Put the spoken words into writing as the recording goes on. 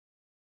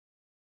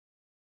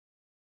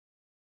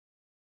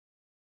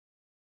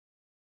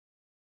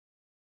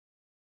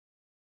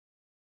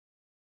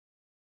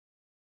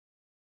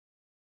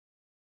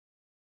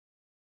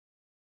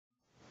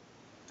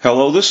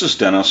Hello, this is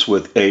Dennis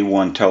with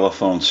A1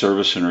 Telephone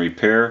Service and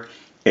Repair,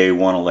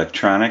 A1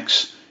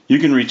 Electronics. You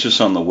can reach us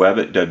on the web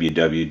at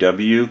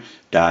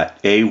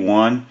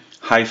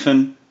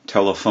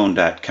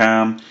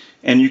www.a1-telephone.com,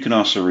 and you can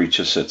also reach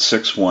us at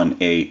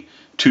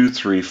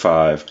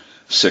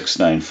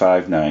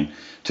 618-235-6959.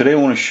 Today I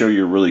want to show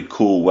you a really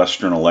cool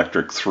Western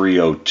Electric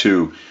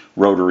 302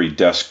 rotary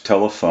desk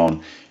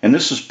telephone, and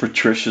this is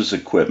Patricia's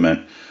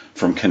equipment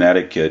from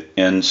Connecticut.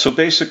 And so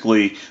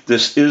basically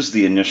this is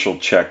the initial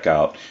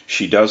checkout.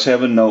 She does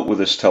have a note with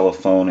this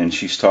telephone, and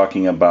she's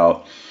talking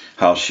about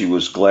how she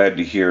was glad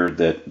to hear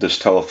that this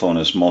telephone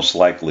is most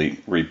likely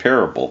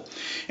repairable.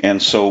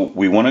 And so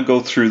we want to go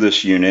through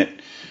this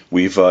unit.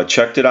 We've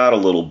checked it out a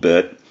little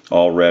bit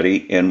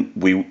already, and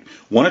we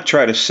want to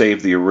try to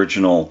save the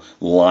original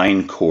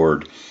line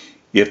cord.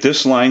 If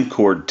this line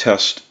cord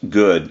tests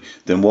good,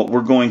 then what we're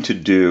going to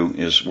do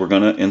is we're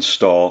going to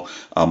install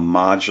a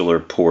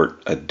modular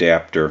port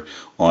adapter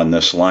on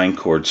this line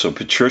cord so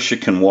Patricia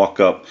can walk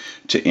up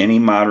to any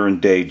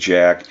modern day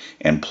jack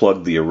and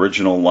plug the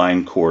original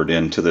line cord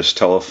into this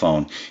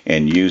telephone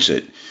and use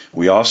it.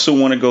 We also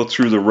want to go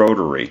through the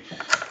rotary.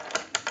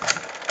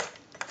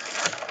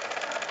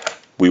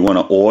 We want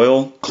to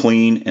oil,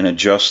 clean, and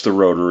adjust the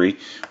rotary.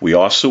 We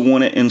also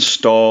want to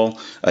install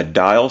a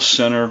dial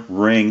center,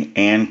 ring,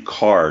 and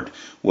card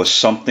with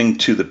something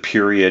to the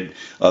period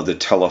of the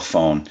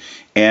telephone.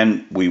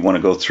 And we want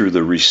to go through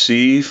the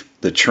receive,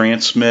 the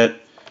transmit,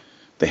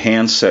 the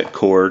handset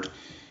cord.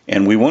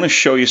 And we want to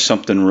show you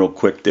something real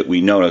quick that we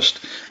noticed.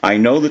 I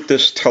know that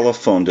this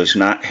telephone does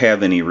not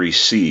have any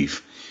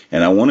receive,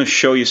 and I want to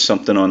show you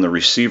something on the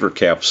receiver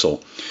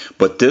capsule.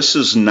 But this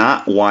is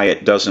not why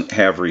it doesn't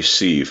have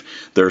receive.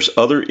 There's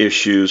other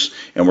issues,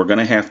 and we're going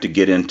to have to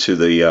get into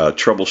the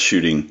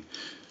troubleshooting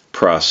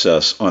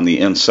process on the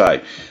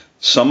inside.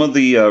 Some of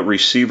the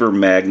receiver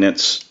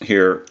magnets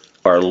here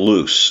are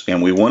loose,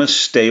 and we want to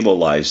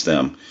stabilize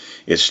them.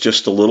 It's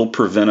just a little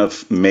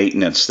preventive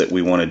maintenance that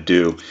we want to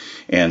do,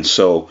 and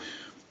so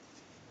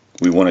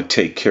we want to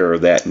take care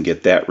of that and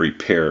get that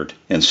repaired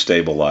and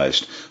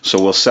stabilized.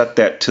 So we'll set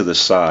that to the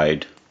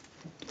side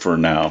for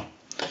now.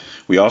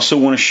 We also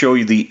want to show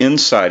you the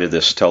inside of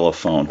this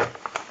telephone.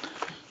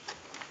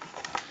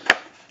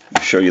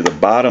 I'll show you the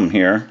bottom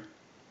here,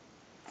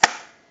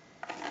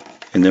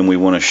 and then we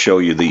want to show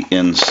you the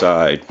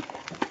inside.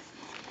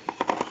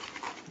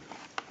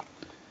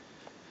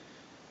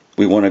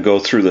 We want to go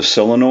through the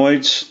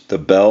solenoids, the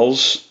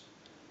bells,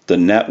 the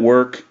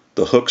network,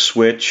 the hook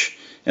switch,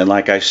 and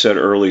like I said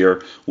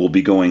earlier, we'll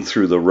be going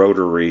through the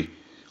rotary,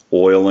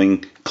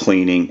 oiling,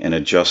 cleaning, and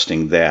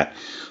adjusting that.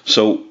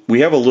 So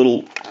we have a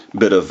little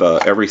bit of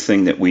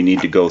everything that we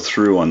need to go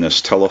through on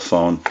this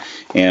telephone,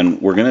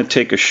 and we're going to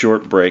take a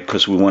short break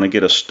because we want to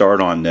get a start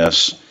on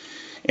this,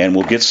 and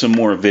we'll get some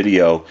more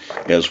video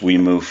as we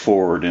move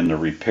forward in the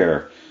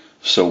repair.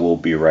 So we'll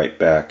be right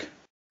back.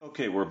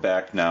 Okay, we're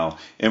back now,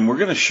 and we're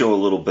going to show a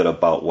little bit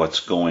about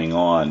what's going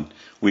on.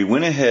 We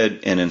went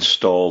ahead and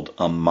installed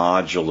a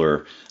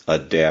modular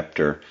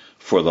adapter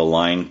for the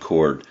line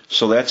cord,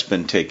 so that's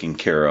been taken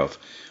care of.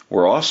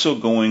 We're also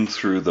going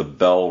through the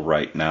bell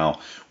right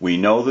now. We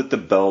know that the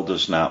bell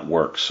does not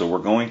work, so we're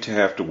going to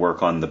have to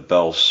work on the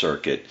bell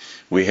circuit.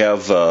 We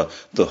have the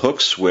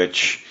hook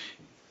switch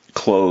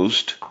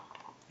closed.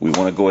 We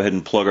want to go ahead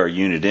and plug our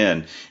unit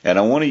in, and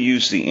I want to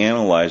use the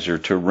analyzer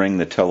to ring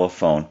the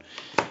telephone.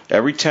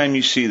 Every time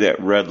you see that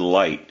red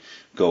light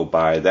go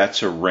by,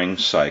 that's a ring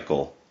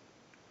cycle.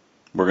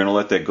 We're going to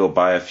let that go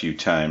by a few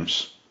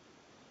times.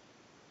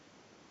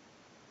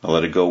 I'll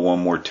let it go one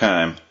more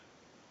time.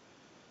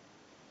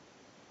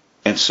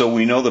 And so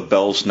we know the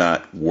bell's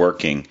not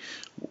working.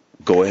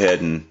 Go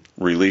ahead and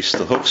release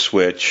the hook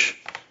switch,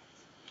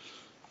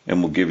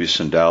 and we'll give you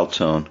some dial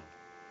tone.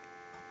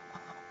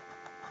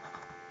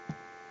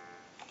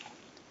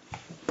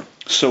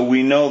 So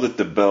we know that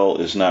the bell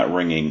is not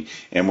ringing,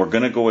 and we're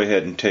going to go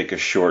ahead and take a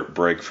short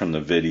break from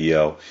the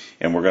video,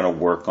 and we're going to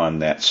work on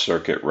that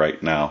circuit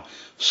right now.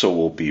 So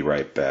we'll be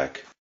right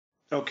back.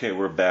 Okay,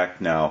 we're back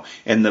now,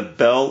 and the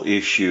bell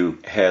issue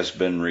has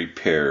been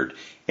repaired,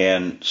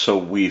 and so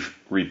we've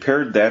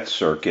repaired that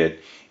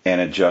circuit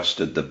and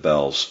adjusted the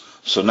bells.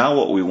 So now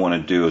what we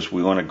want to do is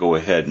we want to go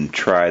ahead and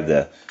try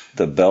the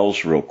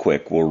bells real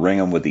quick. We'll ring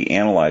them with the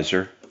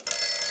analyzer.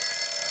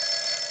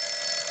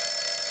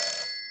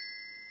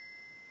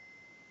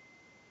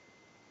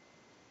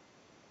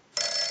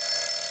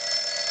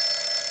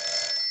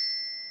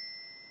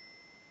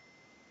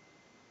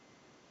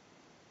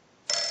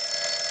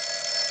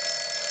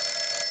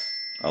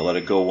 I'll let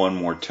it go one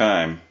more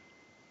time.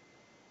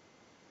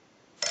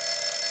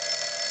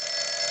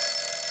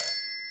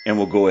 And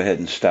we'll go ahead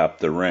and stop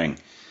the ring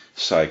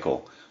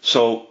cycle.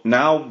 So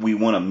now we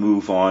want to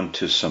move on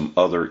to some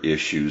other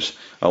issues.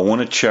 I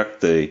want to check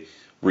the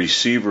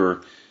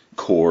receiver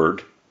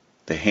cord,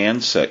 the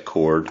handset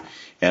cord,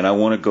 and I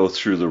want to go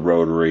through the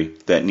rotary.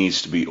 That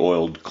needs to be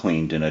oiled,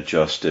 cleaned, and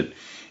adjusted.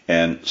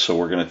 And so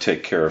we're going to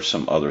take care of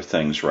some other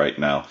things right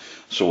now.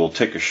 So we'll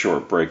take a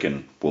short break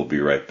and we'll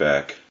be right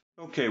back.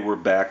 Okay, we're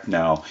back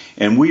now,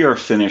 and we are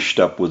finished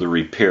up with a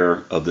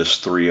repair of this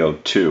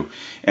 302.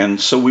 And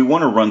so we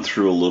want to run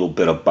through a little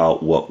bit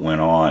about what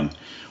went on.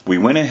 We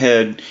went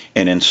ahead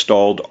and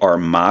installed our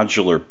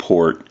modular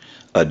port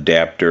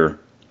adapter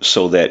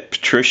so that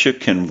Patricia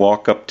can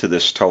walk up to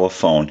this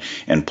telephone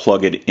and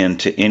plug it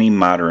into any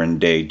modern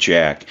day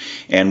jack.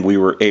 And we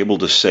were able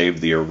to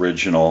save the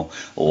original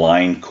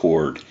line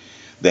cord.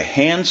 The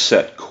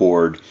handset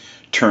cord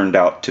turned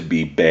out to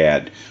be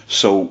bad.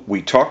 So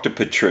we talked to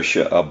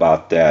Patricia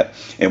about that,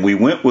 and we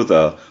went with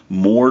a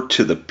more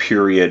to the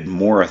period,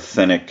 more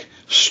authentic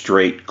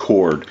straight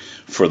cord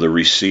for the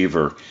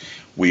receiver.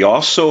 We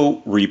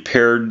also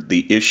repaired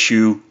the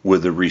issue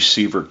with the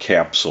receiver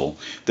capsule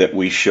that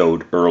we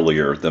showed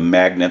earlier. The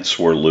magnets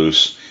were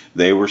loose,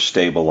 they were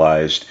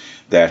stabilized.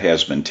 That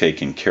has been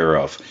taken care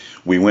of.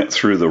 We went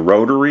through the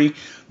rotary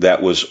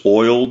that was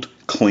oiled,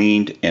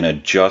 cleaned, and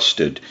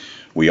adjusted.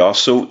 We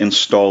also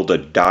installed a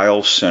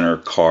dial center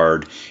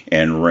card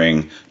and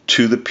ring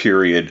to the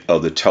period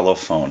of the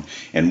telephone,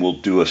 and we'll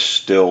do a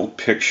still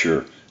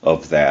picture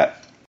of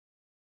that.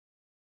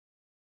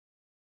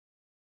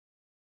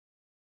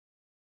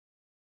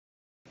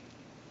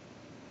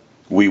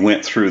 We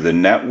went through the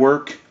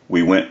network.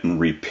 We went and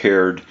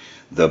repaired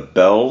the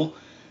bell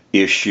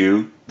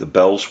issue. The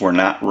bells were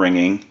not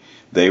ringing.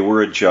 They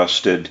were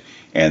adjusted,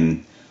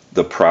 and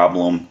the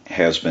problem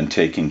has been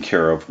taken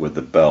care of with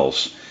the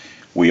bells.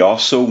 We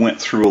also went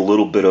through a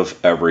little bit of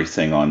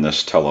everything on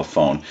this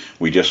telephone.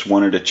 We just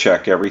wanted to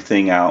check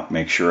everything out,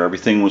 make sure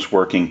everything was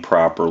working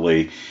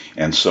properly,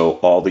 and so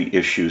all the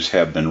issues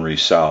have been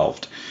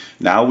resolved.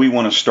 Now we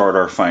want to start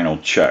our final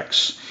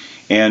checks.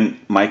 And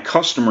my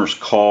customers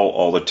call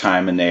all the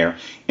time, and they're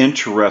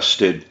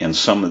interested in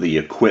some of the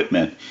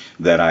equipment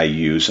that I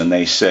use, and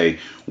they say,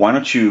 why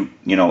don't you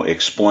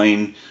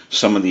explain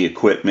some of the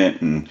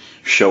equipment and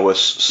show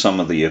us some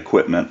of the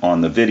equipment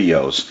on the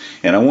videos.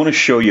 And I want to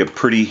show you a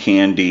pretty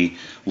handy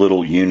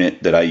little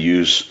unit that I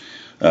use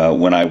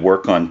when I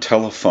work on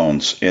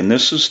telephones, and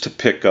this is to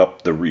pick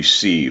up the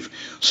receive.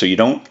 So you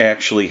don't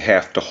actually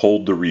have to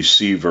hold the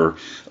receiver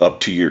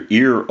up to your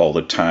ear all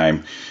the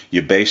time.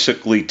 You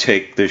basically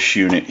take this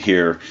unit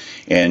here,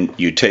 and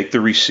you take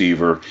the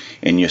receiver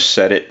and you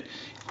set it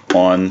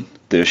on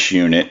this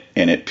unit,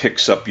 and it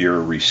picks up your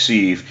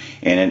receive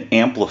and it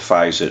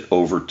amplifies it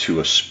over to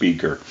a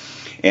speaker.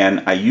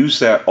 And I use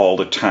that all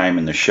the time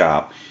in the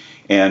shop,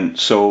 and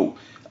so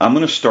I'm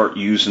going to start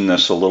using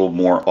this a little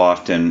more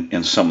often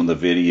in some of the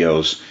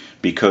videos,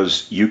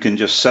 because you can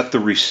just set the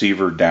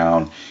receiver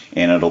down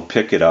and it'll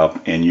pick it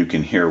up and you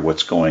can hear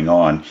what's going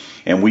on.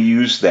 And we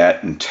use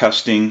that in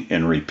testing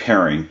and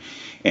repairing,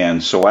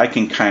 and so I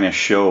can kind of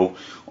show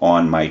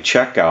on my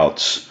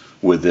checkouts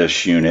with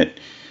this unit,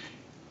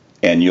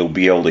 and you'll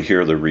be able to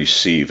hear the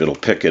receive. It'll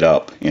pick it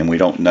up, and we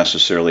don't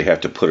necessarily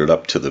have to put it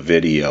up to the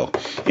video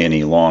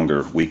any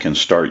longer. We can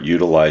start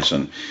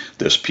utilizing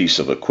this piece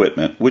of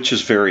equipment, which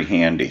is very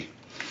handy.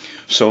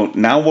 So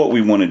now what we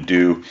want to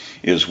do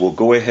is we'll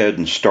go ahead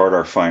and start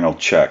our final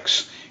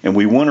checks, and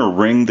we want to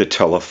ring the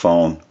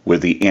telephone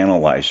with the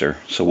analyzer.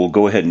 So we'll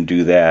go ahead and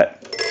do that.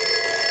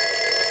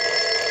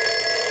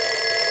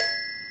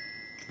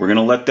 We're going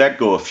to let that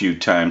go a few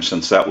times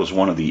since that was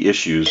one of the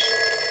issues.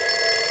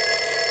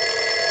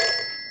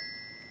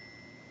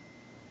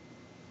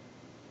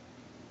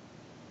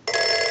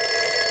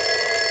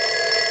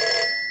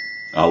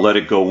 I'll let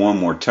it go one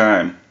more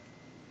time.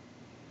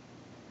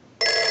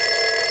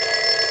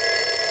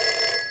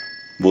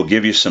 We'll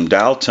give you some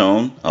dial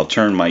tone. I'll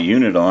turn my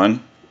unit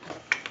on.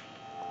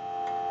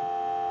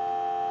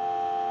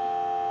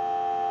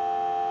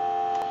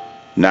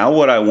 Now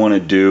what I want to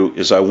do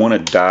is I want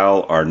to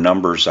dial our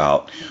numbers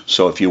out.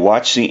 So if you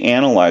watch the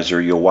analyzer,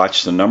 you'll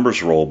watch the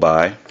numbers roll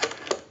by.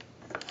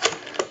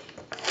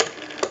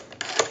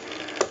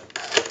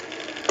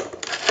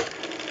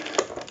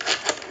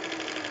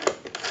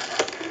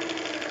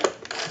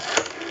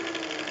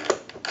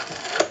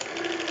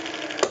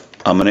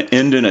 I'm going to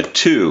end in a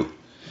 2.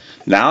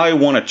 Now I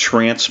want to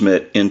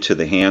transmit into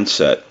the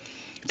handset.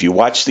 If you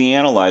watch the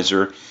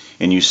analyzer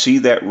and you see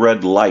that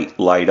red light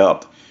light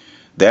up,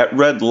 that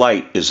red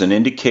light is an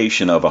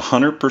indication of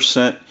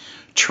 100%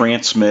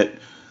 transmit,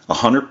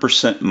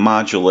 100%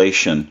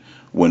 modulation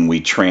when we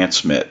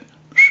transmit.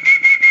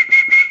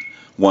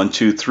 1,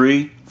 2,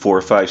 3,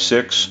 4, 5,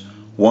 6.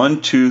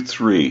 1, 2,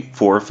 3,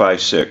 4,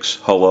 5, 6.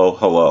 Hello,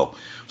 hello.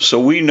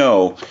 So we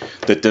know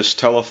that this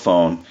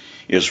telephone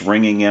is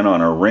ringing in on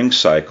a ring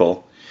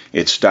cycle.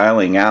 It's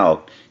dialing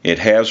out. It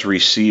has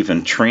receive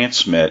and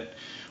transmit.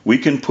 We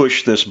can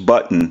push this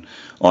button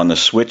on the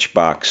switch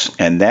box,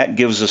 and that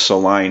gives us a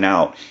line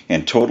out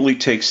and totally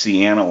takes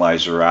the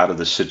analyzer out of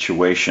the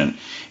situation,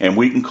 and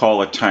we can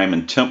call a time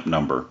and temp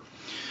number.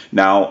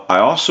 Now I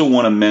also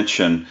want to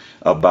mention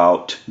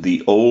about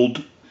the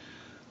old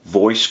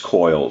voice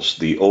coils,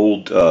 the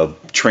old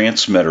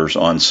transmitters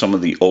on some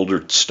of the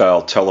older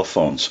style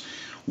telephones.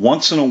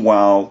 Once in a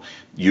while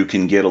you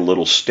can get a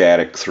little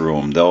static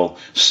through them. They'll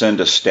send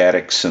a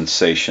static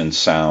sensation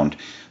sound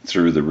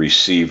through the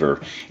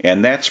receiver,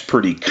 and that's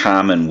pretty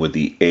common with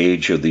the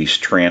age of these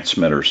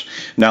transmitters.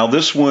 Now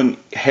this one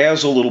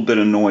has a little bit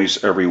of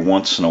noise every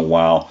once in a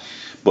while,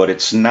 but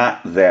it's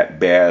not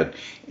that bad,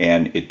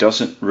 and it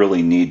doesn't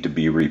really need to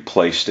be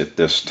replaced at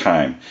this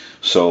time.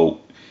 So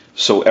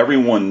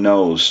everyone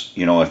knows,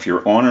 if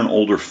you're on an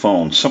older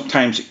phone,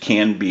 sometimes it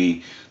can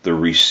be the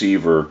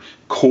receiver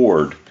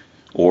cord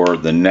or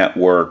the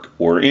network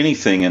or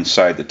anything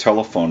inside the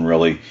telephone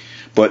really.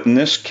 But in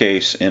this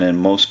case, and in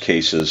most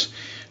cases,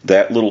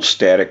 that little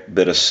static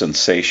bit of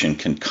sensation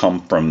can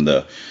come from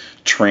the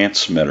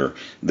transmitter.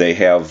 They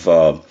have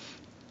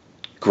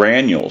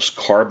granules,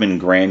 carbon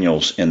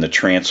granules in the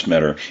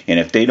transmitter, and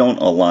if they don't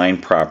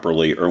align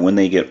properly, or when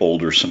they get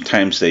older,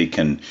 sometimes they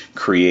can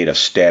create a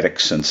static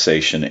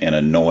sensation and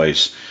a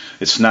noise.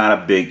 It's not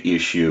a big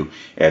issue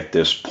at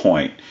this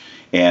point,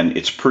 and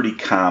it's pretty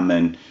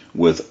common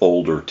with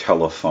older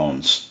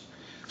telephones.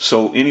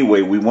 So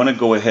anyway, we want to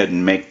go ahead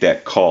and make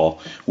that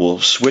call. We'll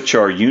switch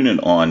our unit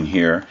on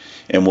here,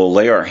 and we'll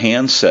lay our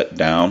handset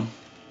down.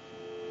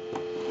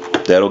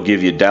 That'll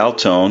give you dial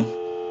tone.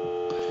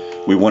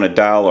 We want to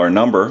dial our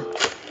number. Good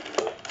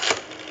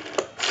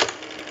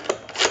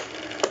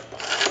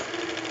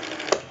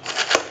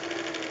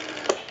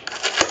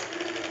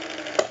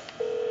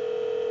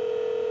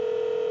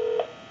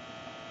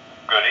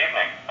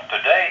evening.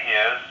 Today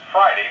is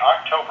Friday,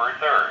 October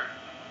 3rd.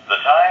 The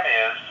time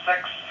is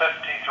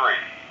 6:53.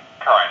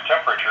 Current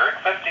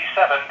temperature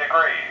 57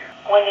 degrees.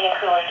 Windy and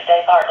cooler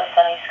today, partly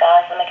sunny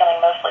skies and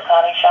becoming mostly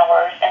cloudy,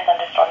 showers and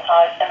thunderstorms,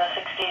 highs in the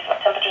 60s with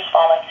temperatures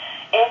falling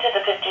into the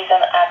 50s in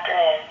the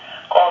afternoon.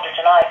 Colder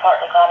tonight,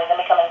 partly cloudy, then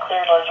becoming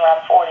clear, lows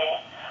around 40.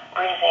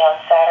 Breezy on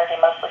Saturday,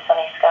 mostly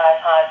sunny skies,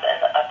 highs in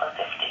the upper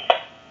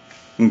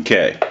 50s.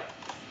 Okay.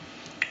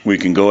 We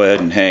can go ahead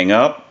and hang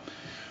up.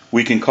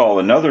 We can call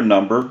another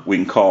number. We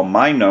can call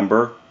my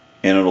number,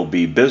 and it'll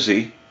be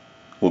busy.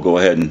 We'll go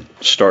ahead and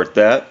start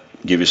that.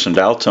 Give you some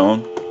dial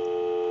tone.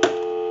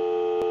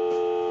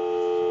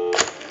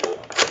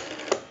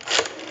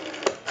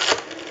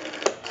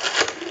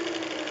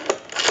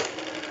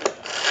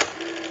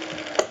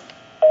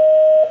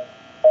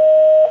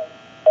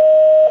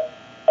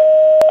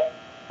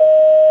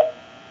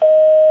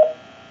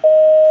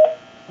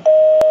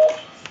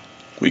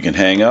 We can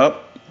hang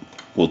up.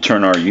 We'll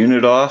turn our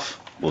unit off.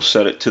 We'll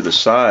set it to the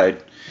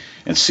side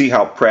and see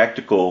how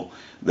practical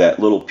that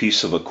little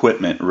piece of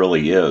equipment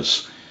really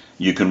is.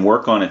 You can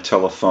work on a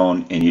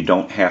telephone and you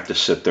don't have to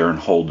sit there and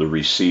hold the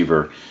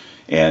receiver,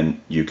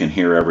 and you can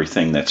hear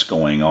everything that's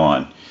going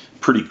on.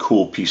 Pretty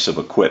cool piece of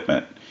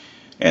equipment.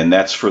 And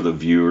that's for the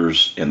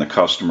viewers and the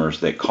customers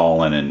that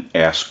call in and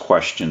ask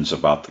questions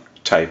about the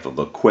type of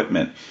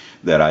equipment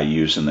that I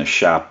use in the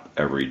shop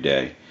every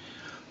day.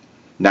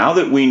 Now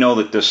that we know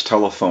that this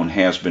telephone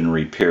has been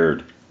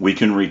repaired, we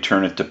can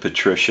return it to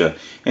Patricia,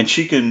 and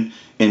she can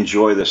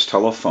enjoy this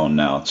telephone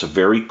now. It's a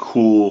very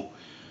cool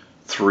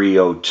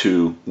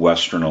 302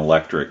 Western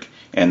Electric,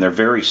 and they're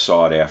very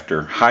sought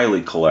after,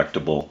 highly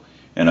collectible,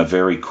 and a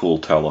very cool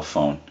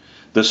telephone.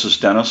 This is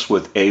Dennis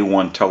with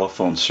A1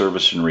 Telephone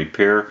Service and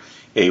Repair,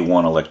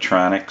 A1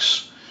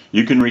 Electronics.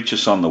 You can reach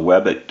us on the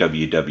web at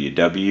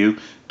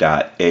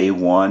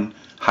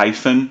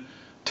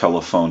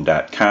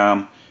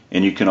www.a1-telephone.com,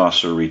 and you can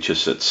also reach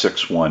us at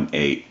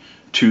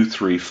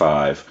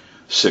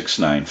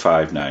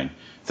 618-235-6959.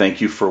 Thank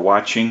you for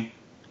watching,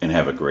 and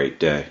have a great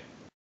day.